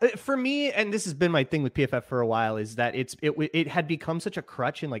 Yeah, for me, and this has been my thing with PFF for a while, is that it had become such a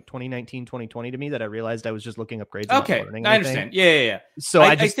crutch in like 2019, 2020 to me that I realized I was just looking up grades. Okay, I understand. Yeah. So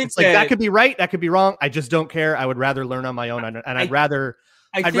I think it's like that could be right, that could be wrong. I just don't care. I would rather learn on my own, and I'd rather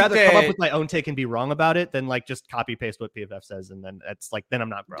come up with my own take and be wrong about it than like just copy paste what PFF says, and then it's like then I'm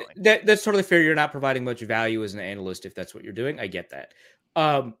not growing. That's totally fair. You're not providing much value as an analyst if that's what you're doing. I get that.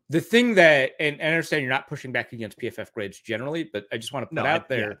 The thing that, and I understand you're not pushing back against PFF grades generally, but I just want to put out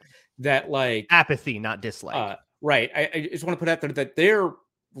there that like apathy, not dislike. Right. I just want to put out there that they're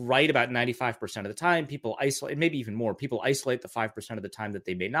right about 95% of the time. People isolate, maybe even more. People isolate the 5% of the time that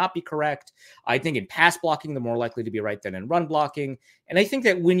they may not be correct. I think in pass blocking, they're more likely to be right than in run blocking. And I think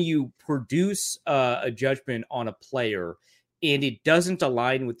that when you produce a judgment on a player and it doesn't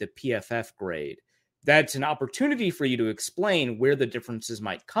align with the PFF grade, that's an opportunity for you to explain where the differences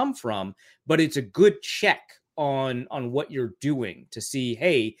might come from, but it's a good check on what you're doing to see,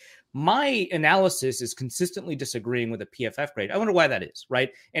 hey, my analysis is consistently disagreeing with a PFF grade. I wonder why that is,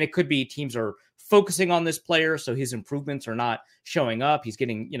 right? And it could be teams are focusing on this player, so his improvements are not showing up. He's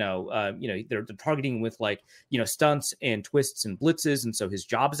getting, they're targeting with like, stunts and twists and blitzes, and so his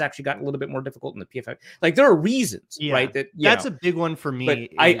job has actually gotten a little bit more difficult in the PFF. Like there are reasons, right? That's a big one for me.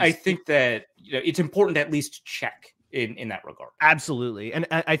 But I think that it's important to at least check in that regard. Absolutely, and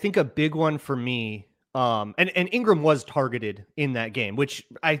I think a big one for me. And Ingram was targeted in that game, which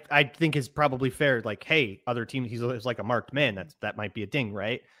I think is probably fair. Like, hey, other teams, he's like a marked man. That might be a ding,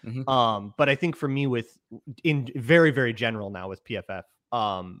 right? Mm-hmm. But I think for me, in very, very general now with PFF,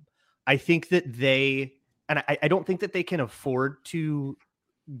 I think that I don't think that they can afford to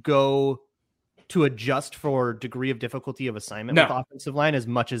go to adjust for degree of difficulty of assignment with offensive line as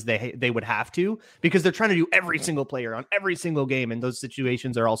much as they would have to, because they're trying to do every single player on every single game. And those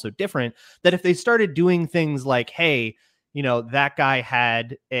situations are also different. That if they started doing things like, hey, that guy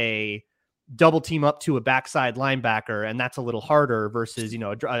had a double team up to a backside linebacker, and that's a little harder versus,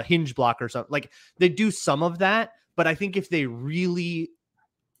 a hinge block or something, like they do some of that. But I think if they really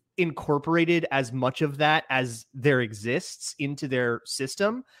incorporated as much of that as there exists into their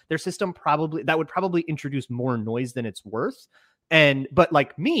system that would probably introduce more noise than it's worth. But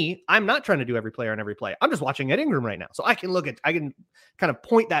like me, I'm not trying to do every player on every play. I'm just watching Ed Ingram right now. So I can kind of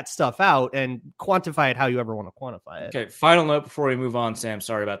point that stuff out and quantify it how you ever want to quantify it. Okay. Final note before we move on, Sam,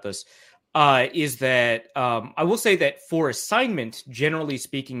 sorry about this. Is that I will say that for assignment, generally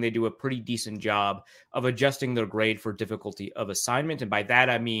speaking, they do a pretty decent job of adjusting their grade for difficulty of assignment. And by that,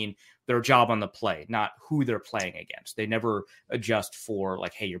 I mean their job on the play, not who they're playing against. They never adjust for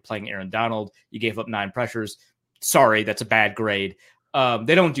like, hey, you're playing Aaron Donald. You gave up 9 pressures. Sorry, that's a bad grade.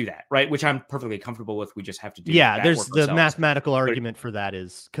 They don't do that, right? Which I'm perfectly comfortable with. We just have to do. Yeah, there's the mathematical argument for that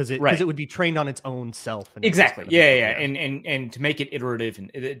is because it would be trained on its own self. And exactly. Yeah. And to make it iterative,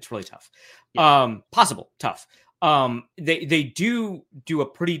 and it's really tough. Yeah. Possible, tough. They do a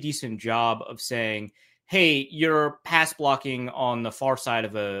pretty decent job of saying, hey, you're pass blocking on the far side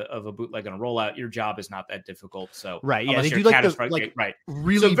of a bootleg and a rollout. Your job is not that difficult. So right, yeah, they do like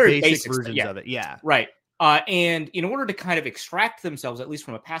really so very basic versions of it. Yeah, right. And in order to kind of extract themselves, at least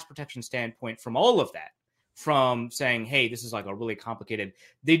from a pass protection standpoint, from all of that, from saying, hey, this is like a really complicated,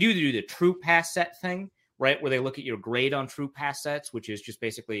 they do the true pass set thing, right? Where they look at your grade on true pass sets, which is just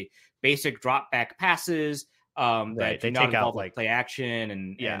basically basic drop back passes that do not involve like play action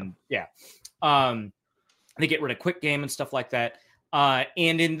and they get rid of quick game and stuff like that.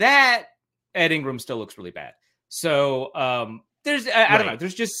 And in that, Ed Ingram still looks really bad. So there's, I don't know,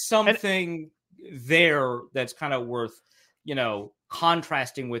 there's just something there that's kind of worth,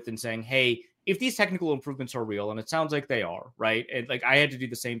 contrasting with and saying, hey, if these technical improvements are real, and it sounds like they are, right? And like I had to do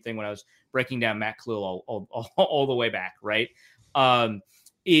the same thing when I was breaking down Matt Khalil all the way back, right?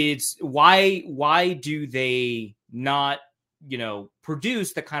 It's why do they not,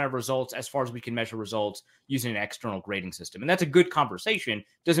 produce the kind of results as far as we can measure results using an external grading system? And that's a good conversation.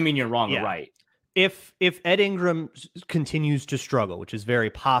 Doesn't mean you're wrong or right. If Ed Ingram continues to struggle, which is very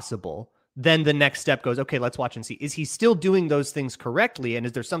possible, then the next step goes, okay, let's watch and see. Is he still doing those things correctly? And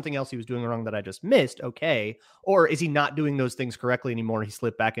is there something else he was doing wrong that I just missed? Okay. Or is he not doing those things correctly anymore? He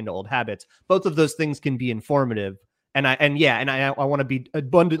slipped back into old habits. Both of those things can be informative. And I want to be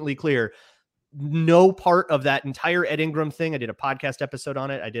abundantly clear. No part of that entire Ed Ingram thing. I did a podcast episode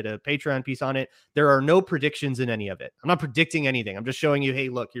on it. I did a Patreon piece on it. There are no predictions in any of it. I'm not predicting anything. I'm just showing you, hey,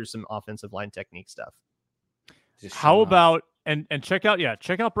 look, here's some offensive line technique stuff. How about, and check out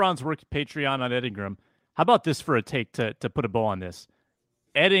Braun's work Patreon on Ed Ingram. How about this for a take to put a bow on this?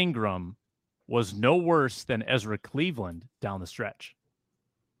 Ed Ingram was no worse than Ezra Cleveland down the stretch.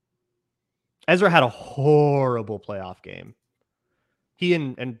 Ezra had a horrible playoff game. He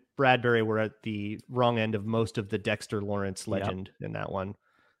and Bradbury were at the wrong end of most of the Dexter Lawrence legend in that one.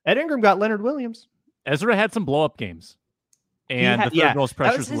 Ed Ingram got Leonard Williams. Ezra had some blow-up games. And the third most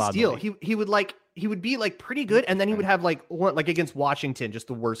pressures allowed. Deal. He would be like pretty good, and then he would have like against Washington, just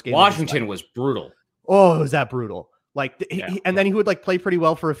the worst game. Washington was brutal. Oh, was that brutal? Like, and then he would like play pretty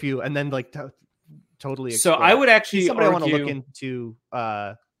well for a few, and then like totally. So I would actually somebody I want to look into.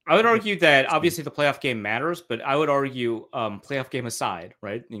 I would argue that obviously the playoff game matters, but I would argue playoff game aside,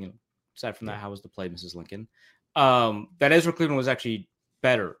 right? Aside from that, how was the play, Mrs. Lincoln? That Ezra Cleveland was actually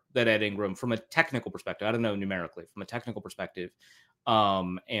better than Ed Ingram from a technical perspective. I don't know numerically, from a technical perspective,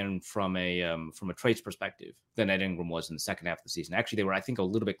 and from a traits perspective than Ed Ingram was in the second half of the season. Actually, they were, I think, a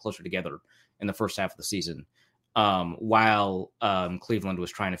little bit closer together in the first half of the season, while Cleveland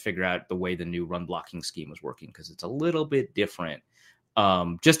was trying to figure out the way the new run blocking scheme was working, because it's a little bit different,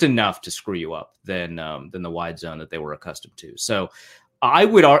 just enough to screw you up than the wide zone that they were accustomed to. So I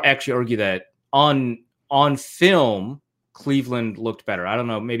would actually argue that on film, Cleveland looked better. I don't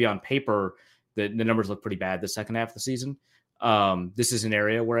know, maybe on paper, the numbers look pretty bad the second half of the season. This is an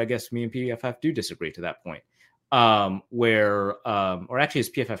area where I guess me and PFF do disagree to that point, or actually his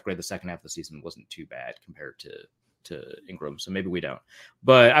PFF grade the second half of the season wasn't too bad compared to Ingram. So maybe we don't,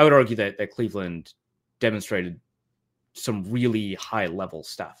 but I would argue that Cleveland demonstrated some really high level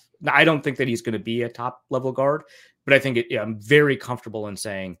stuff. Now, I don't think that he's going to be a top level guard, but I think I'm very comfortable in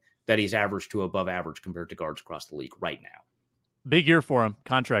saying that he's average to above average compared to guards across the league right now. Big year for him,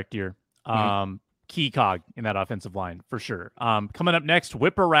 contract year. Key cog in that offensive line for sure. Coming up next,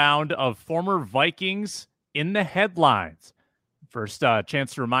 whip around of former Vikings in the headlines. First,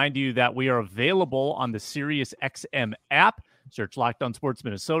 chance to remind you that we are available on the Sirius XM app. Search Locked On Sports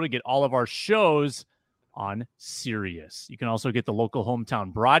Minnesota. Get all of our shows on Sirius. You can also get the local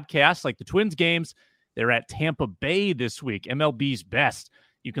hometown broadcasts like the Twins games. They're at Tampa Bay this week, MLB's best.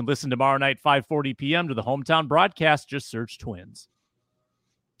 You can listen tomorrow night, 5:40 p.m. to the hometown broadcast. Just search Twins.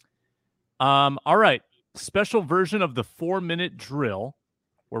 All right. Special version of the 4-minute drill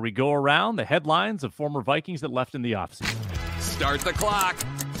where we go around the headlines of former Vikings that left in the offseason. Start the clock.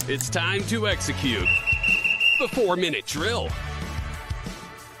 It's time to execute the 4-minute drill.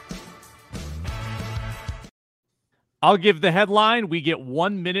 I'll give the headline. We get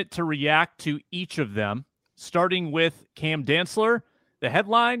 1 minute to react to each of them, starting with Cam Dantzler. The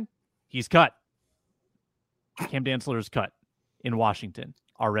headline, he's cut. Cam Dantzler is cut in Washington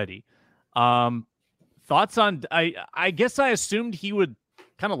already. Thoughts on, I guess I assumed he would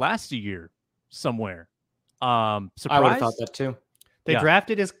kind of last a year somewhere. Surprised? I would have thought that too. They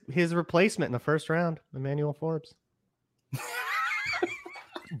drafted his replacement in the first round, Emmanuel Forbes.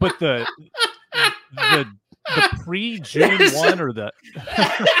 But the pre-June one or the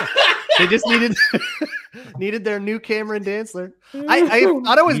they just needed their new Cameron Dantzler. I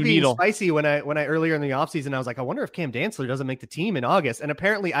thought I was being spicy when I earlier in the offseason I was like, I wonder if Cam Dantzler doesn't make the team in August. And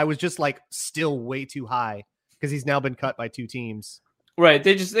apparently I was just like still way too high because he's now been cut by 2 teams. Right.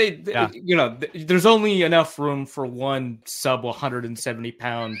 There's only enough room for one sub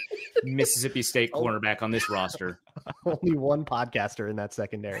 170-pound Mississippi State cornerback on this roster. Only one podcaster in that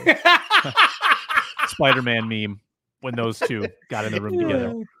secondary. Spider-Man meme when those two got in the room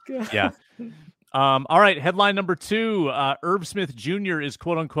together. Yeah. All right. Headline number 2. Irv Smith Jr. is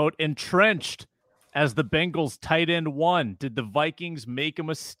quote unquote entrenched as the Bengals tight end 1. Did the Vikings make a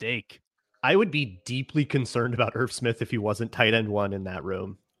mistake? I would be deeply concerned about Irv Smith if he wasn't tight end 1 in that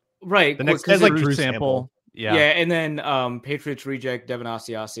room. Right. The next guy's like Drew Sample. Yeah. And then Patriots reject Devin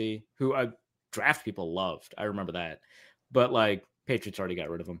Asiasi, who draft people loved. I remember that. But like Patriots already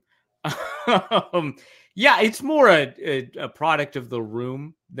got rid of him. It's more a product of the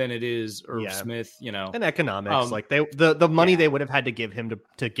room than it is Irv Smith, and economics. Like the money they would have had to give him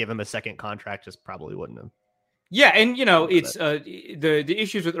to give him a second contract just probably wouldn't have. Yeah, and it's the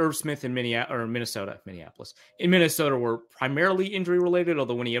issues with Irv Smith in Minneapolis were primarily injury related.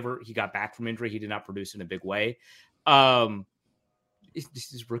 Although when he got back from injury, he did not produce in a big way.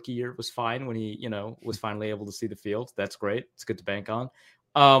 His rookie year was fine when he was finally able to see the field. That's great. It's good to bank on.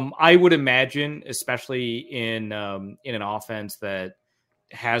 I would imagine, especially in an offense that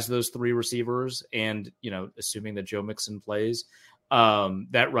has those 3 receivers, and assuming that Joe Mixon plays,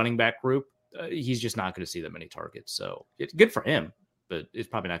 that running back group. He's just not going to see that many targets. So it's good for him, but it's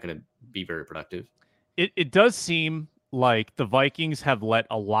probably not going to be very productive. It does seem like the Vikings have let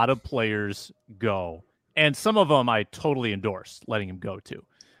a lot of players go, and some of them I totally endorse letting him go too.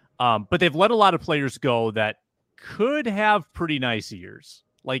 But they've let a lot of players go that could have pretty nice years.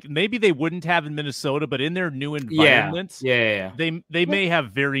 Like maybe they wouldn't have in Minnesota, but in their new environments, they may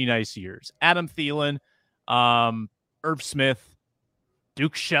have very nice years. Adam Thielen, Irv Smith,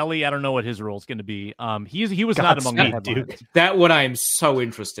 Duke Shelley, I don't know what his role is going to be. He was not among the headlines. That one I am so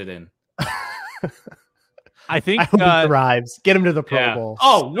interested in. I think he thrives. Get him to the Pro Bowl.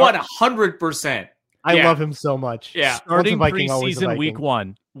 Oh, 100%. I love him so much. Yeah. Starting preseason week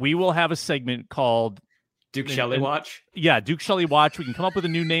 1, we will have a segment called Duke Shelley Watch. Yeah, Duke Shelley Watch. We can come up with a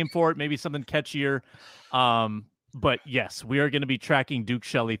new name for it, maybe something catchier. But yes, we are going to be tracking Duke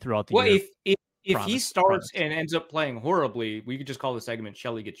Shelley throughout the year. If he starts and ends up playing horribly, we could just call the segment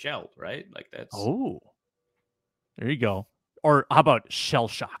Shelley Gets Shelled, right? Like that's... Oh, there you go. Or how about Shell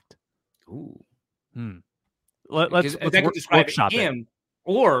Shocked? Ooh. Let's workshop him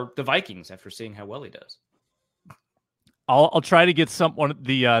or the Vikings after seeing how well he does. I'll try to get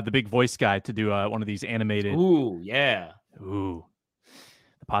the big voice guy to do one of these animated. Ooh, yeah. Ooh.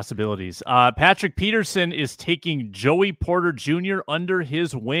 The possibilities. Patrick Peterson is taking Joey Porter Jr. under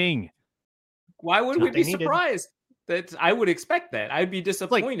his wing. Why would we be surprised? I would expect that. I'd be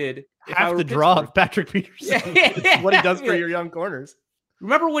disappointed. Like half the draw of Patrick Peterson. What he does for your young corners.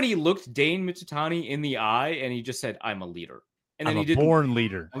 Remember when he looked Dane Mitsutani in the eye and he just said, "I'm a leader," and then I'm a born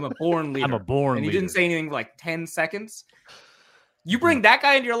leader. I'm a born leader. And he didn't say anything for like 10 seconds. You bring that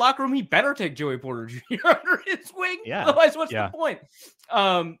guy into your locker room, he better take Joey Porter Jr. under his wing. Yeah. Otherwise, what's the point?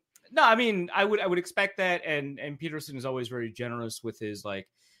 No, I mean, I would expect that, and Peterson is always very generous with his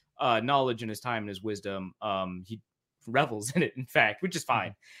knowledge and his time and his wisdom. He revels in it, in fact, which is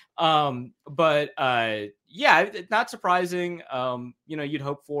fine. But not surprising. You'd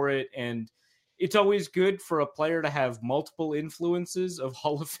hope for it, and it's always good for a player to have multiple influences of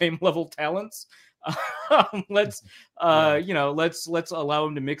Hall of Fame level talents. Let's allow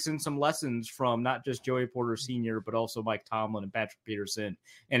him to mix in some lessons from not just Joey Porter Sr., but also Mike Tomlin and Patrick Peterson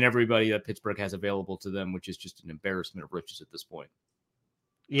and everybody that Pittsburgh has available to them, which is just an embarrassment of riches at this point.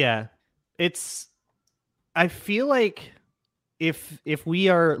 Yeah, I feel like if we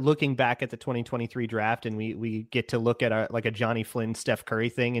are looking back at the 2023 draft and we get to look at a Johnny Flynn, Steph Curry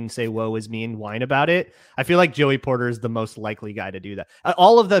thing and say, woe is me and whine about it, I feel like Joey Porter is the most likely guy to do that.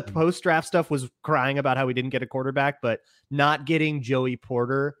 All of the post-draft stuff was crying about how we didn't get a quarterback, but not getting Joey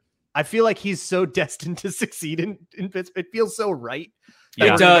Porter, I feel like he's so destined to succeed in Pittsburgh. It feels so right.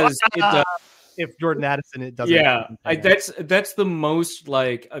 Yeah. It does. If Jordan Addison, it doesn't. Yeah, that's the most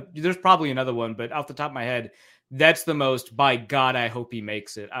like, there's probably another one, but off the top of my head, that's the most, by God, I hope he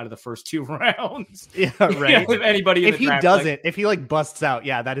makes it out of the first 2 rounds. Yeah, right. If anybody, if he draft, doesn't, if he busts out,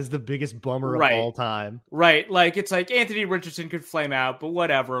 yeah, that is the biggest bummer of all time. Right. Like, it's like Anthony Richardson could flame out, but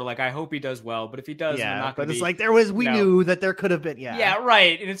whatever. Like, I hope he does well. But if he does, yeah, but it's like we knew that there could have been, yeah. Yeah,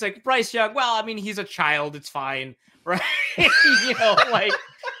 right. And it's like Bryce Young, well, I mean, he's a child. It's fine. Right. Like,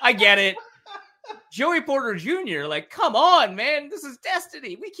 I get it. Joey Porter Jr., like, come on, man. This is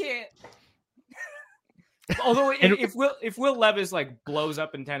destiny. We can't. Although if Will Levis like blows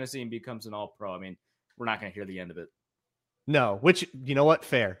up in Tennessee and becomes an all-pro, I mean, we're not going to hear the end of it. No, which, you know what?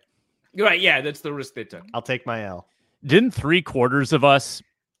 Fair. You're right. Yeah, that's the risk they took. I'll take my L. Didn't 3/4 of us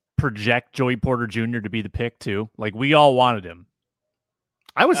project Joey Porter Jr. to be the pick too? Like, we all wanted him.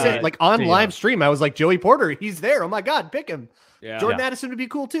 I was saying, like, on live stream, I was like, Joey Porter, he's there. Oh my God, pick him. Yeah. Jordan Addison would be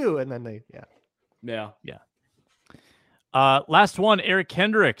cool too. And then Yeah. Last one, Eric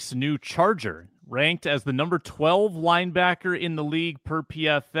Hendricks, new Charger, ranked as the number 12 linebacker in the league per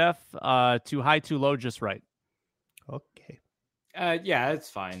PFF. Too high, too low, just right. Okay. Yeah, it's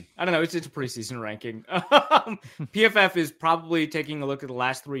fine. I don't know. It's a preseason ranking. PFF is probably taking a look at the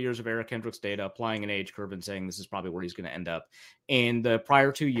last 3 years of Eric Hendricks' data, applying an age curve and saying this is probably where he's going to end up. And the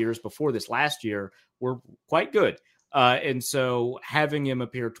prior 2 years before this last year were quite good. And so having him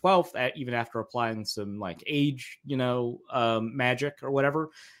appear 12th, even after applying some like age, magic or whatever,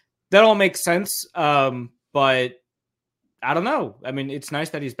 that all makes sense. But I don't know. I mean, it's nice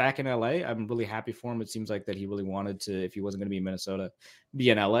that he's back in LA. I'm really happy for him. It seems like that he really wanted to, if he wasn't going to be in Minnesota, be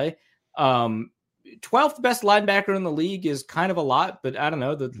in LA. 12th best linebacker in the league is kind of a lot, but I don't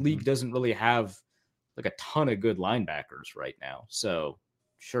know. The league doesn't really have like a ton of good linebackers right now. So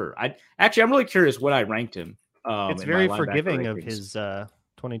sure. I'm really curious what I ranked him. It's very forgiving of his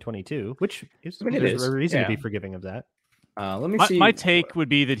 2022, which is there's a reason to be forgiving of that. Let me see. My take would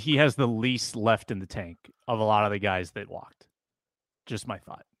be that he has the least left in the tank of a lot of the guys that walked. Just my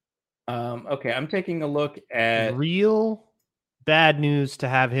thought. Okay, I'm taking a look at real bad news to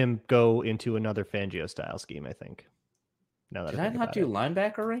have him go into another Fangio style scheme. I think. Now that did I not do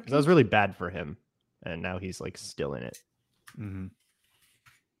linebacker rankings? That was really bad for him, and now he's like still in it. Mm-hmm.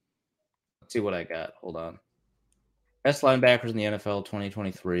 Let's see what I got. Hold on. Best linebackers in the NFL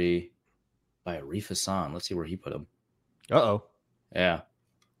 2023 by Arif Hassan. Let's see where he put him. Uh-oh. Yeah.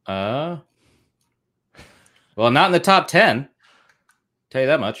 Well, not in the top 10. Tell you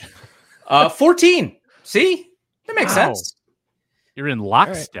that much. 14. See? That makes sense. You're in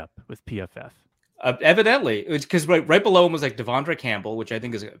lockstep with PFF. Evidently. It's because right below him was like Devondre Campbell, which I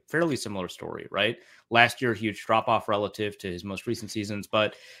think is a fairly similar story, right? Last year, huge drop-off relative to his most recent seasons,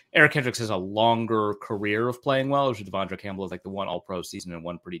 but Eric Hendricks has a longer career of playing well, which Devondre Campbell is like the one all-pro season and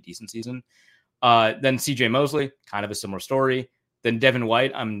one pretty decent season. Then CJ Mosley, kind of a similar story. Then Devin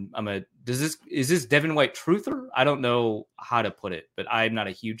White, is this Devin White truther? I don't know how to put it, but I'm not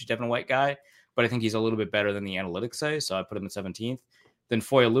a huge Devin White guy, but I think he's a little bit better than the analytics say, so I put him at 17th. Then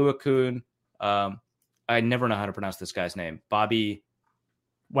Foya Luakun, I never know how to pronounce this guy's name. Bobby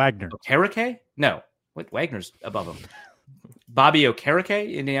Wagner. Okereke? No, wait, Wagner's above him. Bobby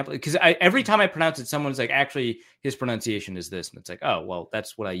Okereke, Indianapolis. Because every time I pronounce it, someone's like, actually, his pronunciation is this. And it's like, oh, well,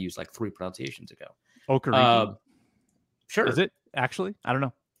 that's what I used like 3 pronunciations ago. Okereke. Sure. Is it actually? I don't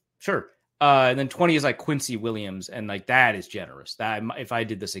know. Sure. And then 20 is like Quincy Williams. And like, that is generous. That if I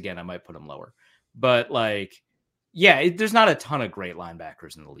did this again, I might put him lower. But like, yeah, there's not a ton of great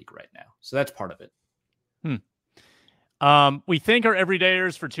linebackers in the league right now. So that's part of it. We thank our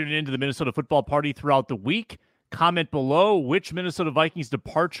everydayers for tuning into the Minnesota Football Party throughout the week. Comment below which Minnesota Vikings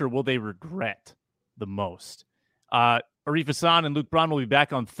departure will they regret the most. Arif Hassan and Luke Braun will be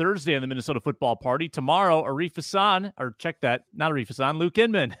back on Thursday on the Minnesota Football Party. Tomorrow, Arif Hassan, or check that, not Arif Hassan, Luke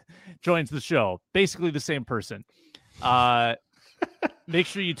Inman joins the show. Basically the same person. Make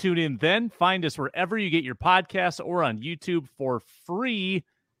sure you tune in then. Find us wherever you get your podcasts or on YouTube for free.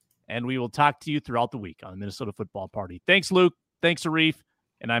 And we will talk to you throughout the week on the Minnesota Football Party. Thanks, Luke. Thanks, Arif.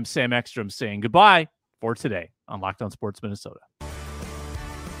 And I'm Sam Ekstrom saying goodbye for today on Locked On Sports Minnesota.